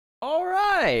All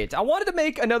right, I wanted to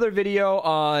make another video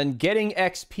on getting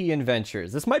XP in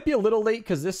Ventures. This might be a little late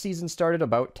because this season started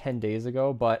about 10 days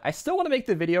ago, but I still want to make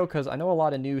the video because I know a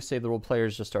lot of new Save the World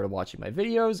players just started watching my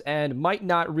videos and might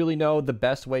not really know the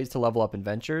best ways to level up in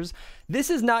Ventures.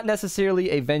 This is not necessarily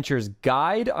a Ventures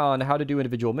guide on how to do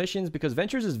individual missions because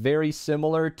Ventures is very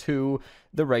similar to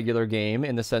the regular game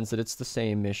in the sense that it's the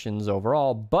same missions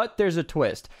overall, but there's a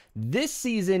twist. This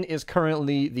season is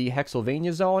currently the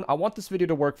Hexylvania zone. I want this video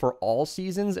to work for all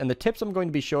seasons, and the tips I'm going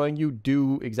to be showing you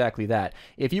do exactly that.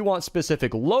 If you want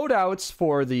specific loadouts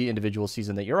for the individual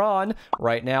season that you're on,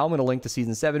 right now I'm going to link the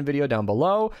Season 7 video down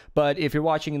below, but if you're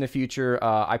watching in the future,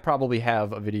 I probably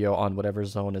have a video on whatever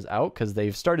zone is out, because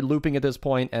they've started looping at this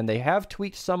point, and they have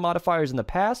tweaked some modifiers in the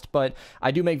past, but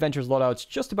I do make Ventures loadouts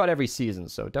just about every season,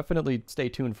 so definitely stay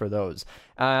tuned for those.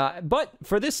 But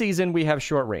for this season, we have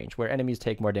short range, where enemies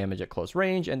take more damage at close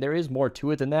range, and there is more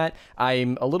to it than that.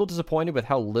 I'm a little disappointed with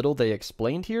how little they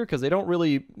explained here, because they don't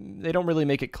really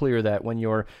make it clear that when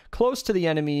you're close to the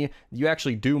enemy, you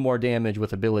actually do more damage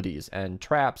with abilities, and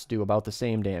traps do about the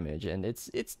same damage, and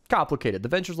it's complicated. The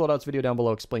Ventures loadouts video down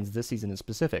below explains this season in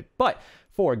specific, but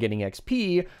for getting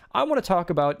XP, I want to talk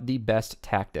about the best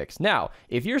tactics. Now,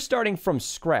 if you're starting from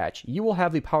scratch, you will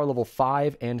have the power level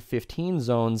 5 and 15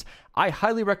 zones. I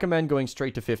highly recommend going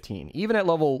straight to 15. Even at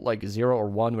level like 0 or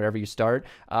 1, wherever you start,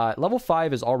 level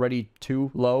 5 is already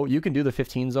too low. You can do the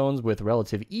 15 zones with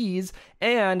relative ease,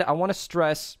 and I want to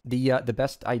stress the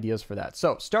best ideas for that.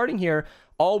 So starting here,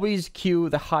 always queue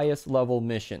the highest level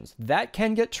missions. That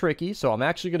can get tricky, so I'm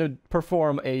actually going to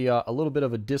perform a little bit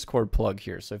of a Discord plug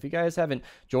here. So if you guys haven't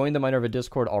joined the Minerva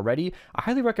Discord already, I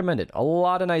highly recommend it. A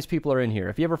lot of nice people are in here.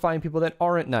 If you ever find people that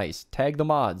aren't nice, tag the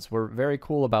mods. We're very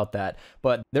cool about that.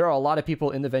 But there are a lot of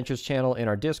people in the Ventures channel in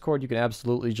our Discord. You can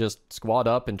absolutely just squad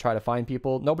up and try to find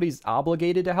people. Nobody's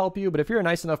obligated to help you, but if you're a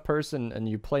nice enough person and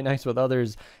you play nice with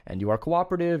others and you are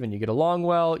cooperative and you get along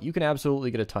well, you can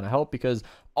absolutely get a ton of help, because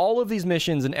all of these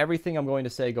missions and everything I'm going to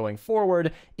say going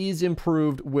forward is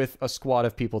improved with a squad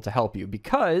of people to help you.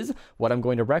 Because what I'm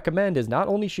going to recommend is not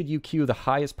only should you queue the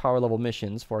highest power level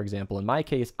missions, for example, in my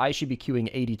case, I should be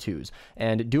queuing 82s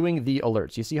and doing the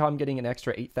alerts. You see how I'm getting an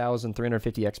extra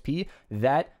 8,350 XP?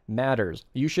 That matters.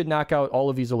 You should knock out all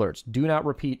of these alerts. Do not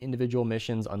repeat individual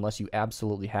missions unless you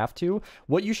absolutely have to.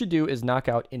 What you should do is knock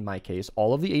out, in my case,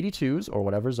 all of the 82s or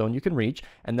whatever zone you can reach.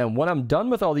 And then when I'm done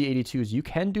with all the 82s, you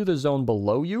can do the zone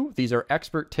below you. These are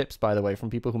expert tips, by the way, from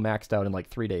people who maxed out in like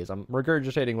 3 days. I'm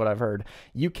regurgitating what I've heard.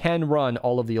 You can run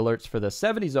all of the alerts for the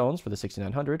 70 zones for the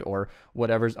 6900 or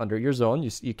whatever's under your zone.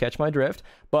 You catch my drift.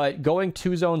 But going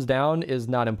 2 zones down is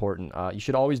not important. You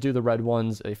should always do the red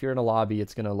ones. If you're in a lobby,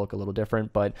 it's going to look a little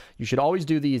different, but you should always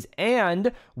do these.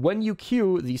 And when you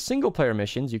queue the single player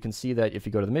missions, you can see that if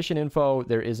you go to the mission info,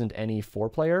 there isn't any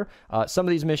 4-player. Some of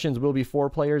these missions will be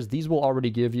 4 players. These will already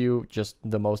give you just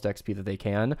the most XP that they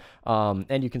can.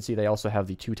 And you can see they also have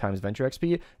the 2 times Venture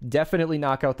XP. Definitely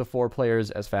knock out the 4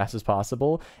 players as fast as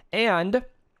possible. And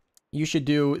you should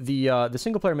do the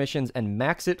single player missions and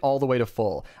max it all the way to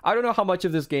full. I don't know how much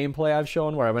of this gameplay I've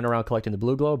shown where I went around collecting the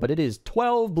blue glow, but it is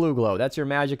 12 blue glow. That's your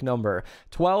magic number.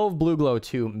 12 blue glow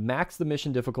to max the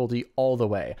mission difficulty all the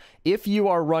way. If you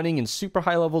are running in super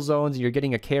high level zones and you're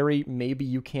getting a carry, maybe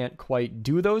you can't quite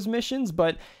do those missions,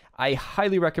 but I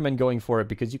highly recommend going for it,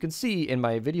 because you can see in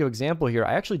my video example here,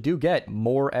 I actually do get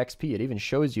more XP. It even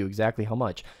shows you exactly how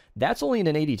much. That's only in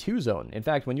an 82 zone. In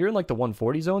fact, when you're in like the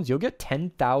 140 zones, you'll get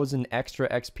 10,000 extra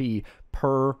XP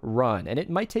per run. And it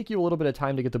might take you a little bit of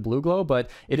time to get the blue glow,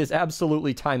 but it is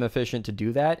absolutely time efficient to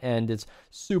do that, and it's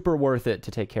super worth it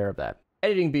to take care of that.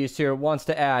 Editing Beast here wants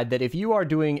to add that if you are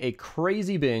doing a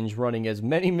crazy binge running as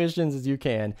many missions as you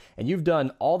can, and you've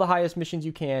done all the highest missions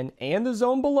you can and the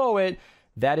zone below it,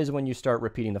 that is when you start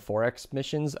repeating the 4x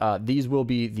missions. These will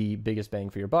be the biggest bang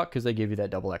for your buck because they give you that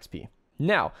double XP.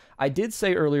 Now, I did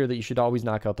say earlier that you should always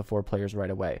knock out the 4 players right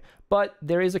away, but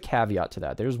there is a caveat to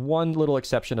that. There's one little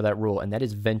exception to that rule, and that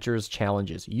is Ventures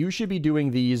challenges. You should be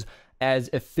doing these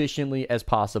as efficiently as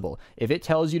possible. If it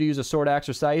tells you to use a sword axe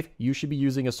or scythe, you should be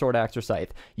using a sword axe or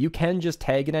scythe. You can just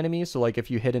tag an enemy, so like if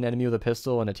you hit an enemy with a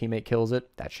pistol and a teammate kills it,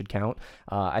 that should count.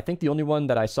 I think the only one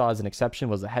that I saw as an exception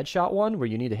was the headshot one, where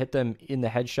you need to hit them in the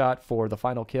headshot for the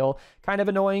final kill. Kind of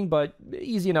annoying, but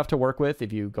easy enough to work with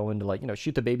if you go into, like, you know,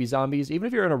 shoot the baby zombies. Even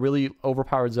if you're in a really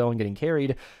overpowered zone getting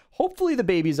carried, hopefully the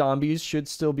baby zombies should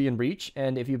still be in reach.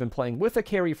 And if you've been playing with a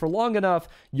carry for long enough,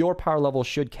 your power level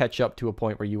should catch up to a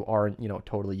point where you aren't, you know,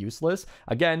 totally useless.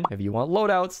 Again, if you want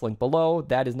loadouts, link below.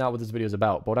 That is not what this video is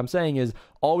about. But what I'm saying is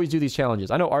always do these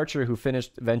challenges. I know Archer, who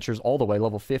finished Ventures all the way,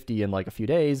 level 50 in like a few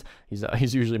days.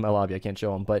 He's usually in my lobby. I can't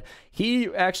show him, but he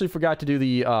actually forgot to do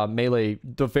the melee,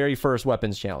 the very first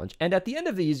weapons challenge. And at the end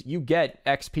of these, you get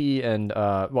XP and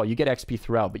well, you get XP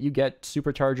throughout, but you get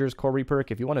superchargers, core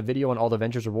reperk. If you want a video on all the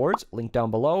Ventures rewards, link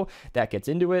down below. That gets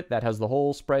into it. That has the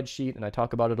whole spreadsheet, and I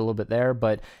talk about it a little bit there.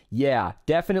 But yeah,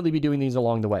 definitely be doing these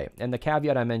along the way. And the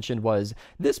caveat I mentioned was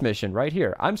this mission right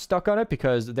here. I'm stuck on it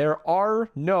because there are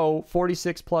no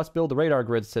 46 plus build radar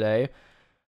grids today.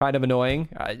 Kind of annoying.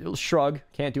 Shrug.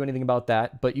 Can't do anything about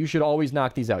that. But you should always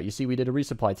knock these out. You see, we did a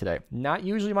resupply today. Not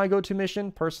usually my go-to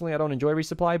mission. Personally, I don't enjoy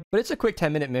resupply. But it's a quick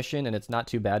 10-minute mission, and it's not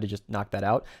too bad to just knock that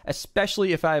out.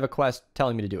 Especially if I have a quest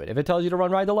telling me to do it. If it tells you to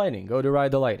ride the lightning, go to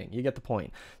ride the lightning. You get the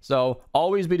point. So,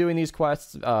 always be doing these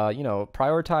quests. You know,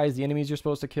 prioritize the enemies you're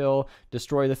supposed to kill.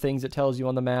 Destroy the things it tells you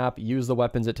on the map. Use the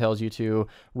weapons it tells you to.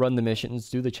 Run the missions.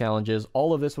 Do the challenges.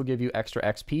 All of this will give you extra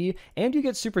XP. And you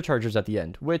get superchargers at the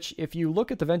end. Which, if you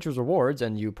look at the Ventures rewards,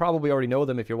 and you probably already know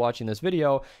them if you're watching this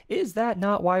video, is that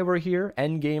not why we're here?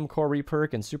 Endgame, core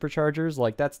reperk, and superchargers?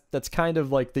 Like, that's kind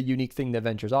of like the unique thing that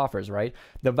Ventures offers, right?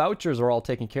 The vouchers are all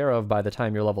taken care of by the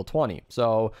time you're level 20.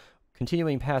 So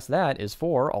continuing past that is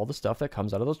for all the stuff that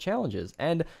comes out of those challenges.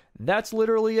 And that's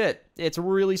literally it. It's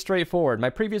really straightforward. My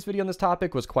previous video on this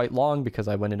topic was quite long because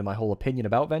I went into my whole opinion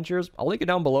about Ventures. I'll link it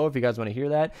down below if you guys want to hear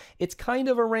that. It's kind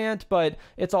of a rant, but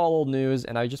it's all old news,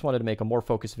 and I just wanted to make a more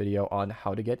focused video on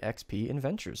how to get XP in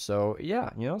Ventures. So yeah,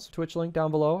 you know, so Twitch link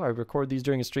down below. I record these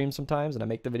during a stream sometimes, and I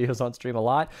make the videos on stream a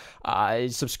lot.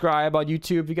 Subscribe on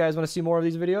YouTube if you guys want to see more of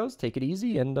these videos. Take it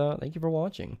easy, and thank you for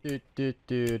watching.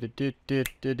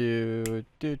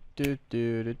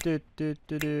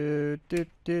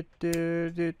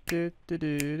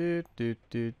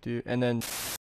 And then